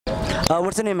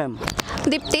What's your name, ma'am?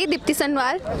 Dipti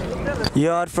Sanwal.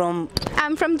 You are from?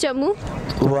 I'm from Jammu.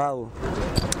 Wow.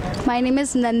 My name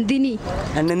is Nandini.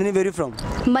 And Nandini, where are you from?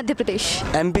 Madhya Pradesh.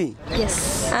 MP?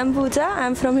 Yes. I'm Pooja.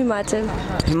 I'm from Himachal.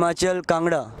 Himachal,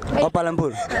 Kangra or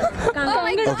Palampur? Oh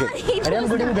my God. Okay. I'm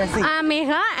good in guessing. I'm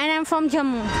Megha and I'm from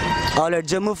Jammu. Alright,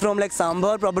 Jammu from like Samba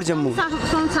or proper Jammu?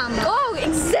 From Samba. Oh,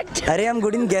 exact. Arey, I'm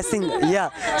good in guessing. Yeah.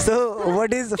 So,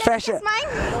 what is fashion?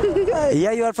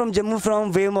 Yeah, you are from Jammu,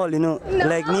 from Wave Mall, you know,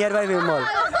 like nearby Wave Mall.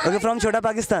 Okay, from Chota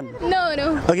Pakistan. No.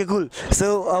 Okay, cool.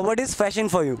 So, what is fashion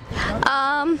for you?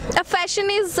 A fashion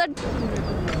is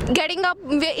getting up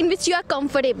in which you are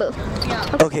comfortable.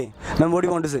 Okay, ma'am, what do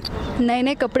you want to say? नए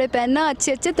नए कपड़े पहनना,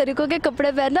 अच्छे अच्छे तरीकों के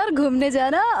कपड़े पहनना और घूमने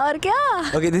जाना और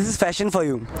क्या? Okay, this is fashion for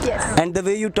you. Yes. And the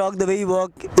way you talk, the way you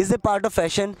walk, is a part of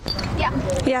fashion?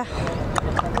 Yeah.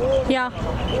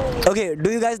 Okay,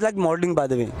 do you guys like modeling, by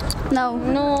the way? No.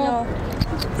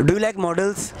 Do you like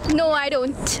models? No, I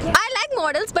don't. I like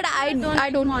models, but I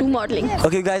don't do modeling.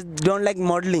 Okay, you guys don't like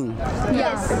modeling.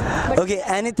 Yes. Okay,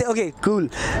 anything. Okay, cool.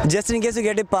 Just in case you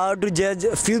get a power to judge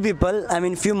few people, I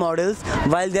mean few models,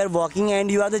 while they are walking,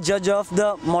 and you are the judge of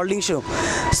the modeling show.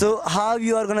 So how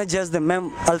you are gonna judge them,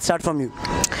 ma'am? I'll start from you.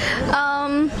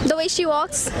 The way she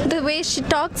walks, the way she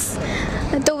talks,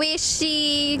 the way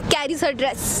she carries her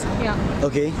dress.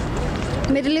 Okay.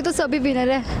 मेरे लिए तो सभी winner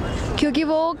है, क्योंकि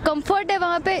वो comfort है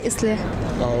वहाँ पे, इसलिए.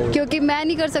 क्योंकि मैं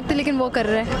नहीं कर सकती लेकिन वो कर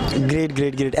रहे हैं.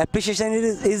 Great. Appreciation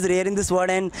is rare in this world,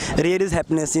 and rare is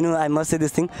happiness. You know, I must say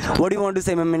this thing. What do you want to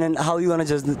say, ma'am, and how you wanna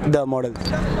judge the model?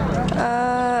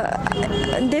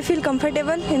 They feel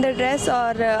comfortable in their dress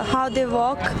or how they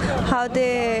walk, how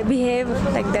they behave,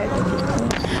 like that.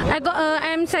 I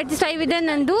am satisfied with the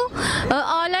Nandu.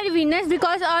 All are winners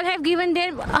because all have given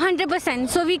their 100%.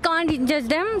 So we can't judge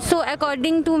them. So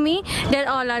according to me, they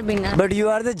all are winners. But you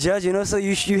are the judge, you know, so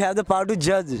you have the power to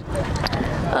judge.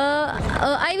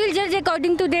 I will judge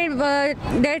according to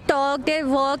their talk, their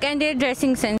walk, and their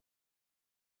dressing sense.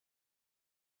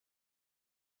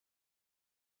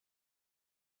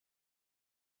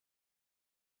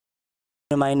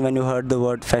 Mind when you heard the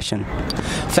word fashion?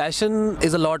 Fashion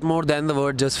is a lot more than the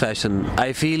word just fashion.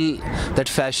 I feel that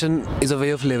fashion is a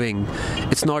way of living.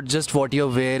 It's not just what you're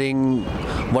wearing,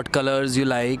 what colors you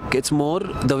like. It's more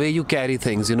the way you carry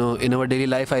things. You know, in our daily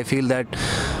life, I feel that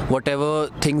whatever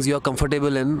things you're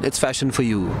comfortable in, it's fashion for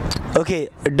you. Okay,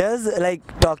 does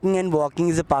like talking and walking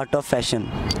is a part of fashion?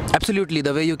 Absolutely,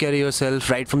 the way you carry yourself,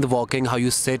 right from the walking, how you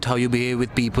sit, how you behave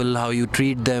with people, how you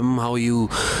treat them, how you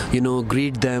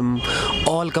greet them,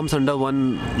 all comes under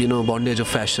one, bondage of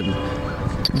fashion.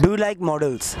 Do you like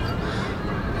models?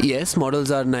 Yes,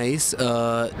 models are nice.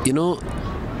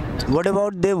 What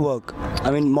about their work?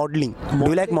 I mean, modeling. Do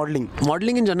you like modeling?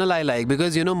 Modeling in general I like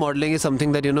because modeling is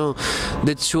something that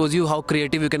that shows you how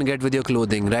creative you can get with your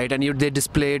clothing, right? And they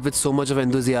display it with so much of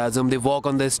enthusiasm. They walk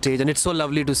on the stage and it's so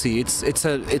lovely to see. It's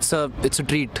a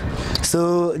treat.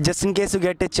 So just in case you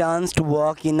get a chance to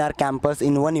walk in our campus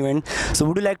in one event, so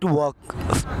would you like to walk?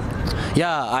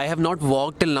 Yeah, I have not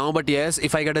walked till now, but yes,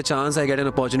 if I get a chance, I get an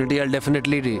opportunity, I'll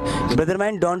definitely. Brother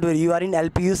man, don't worry, you are in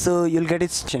LPU, so you'll get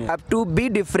it. You have to be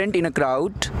different in a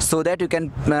crowd so that you can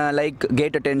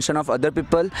get attention of other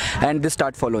people and they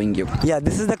start following you. Yeah,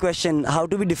 this is the question, how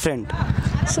to be different.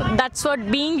 So that's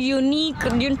what being unique,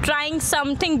 you're trying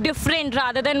something different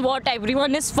rather than what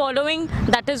everyone is following.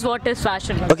 That is what is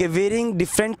fashion. Okay, wearing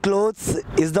different clothes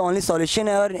is the only solution,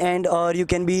 or you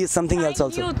can be something else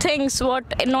also. New things what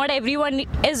not everyone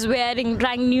is wearing,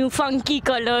 trying new funky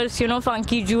colors,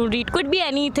 funky jewelry. It could be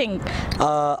anything.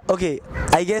 Okay,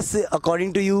 I guess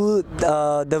according to you,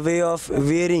 the way of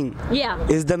wearing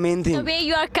is the main thing. The way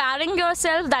you are carrying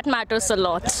yourself, that matters a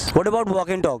lot. What about walk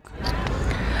and talk?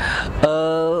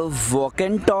 Walk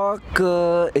and talk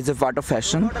is a part of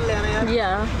fashion.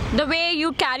 Yeah, the way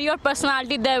you carry your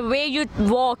personality, the way you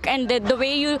walk, and the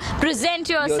way you present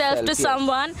yourself to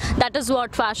someone, that is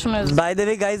what fashion is. By the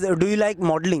way, guys, do you like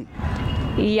modeling?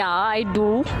 Yeah, I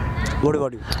do. What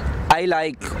about you? I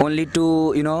like only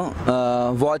to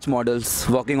watch models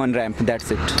walking on ramp.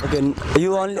 That's it. Okay,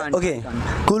 you only okay.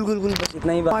 Cool. बस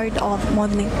इतना ही बात. Part of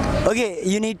modeling. Okay,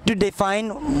 you need to define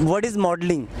what is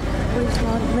modeling. What is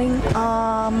modeling?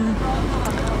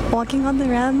 Walking on the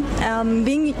ramp,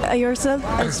 being yourself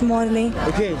is modeling.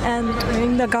 Okay. And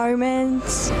wearing the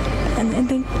garments and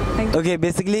anything. Okay,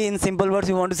 basically in simple words,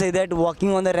 you want to say that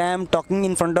walking on the ramp, talking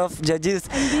in front of judges,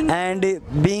 and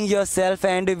being yourself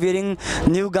and wearing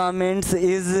new garments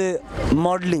is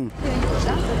modeling.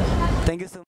 Thank you so much.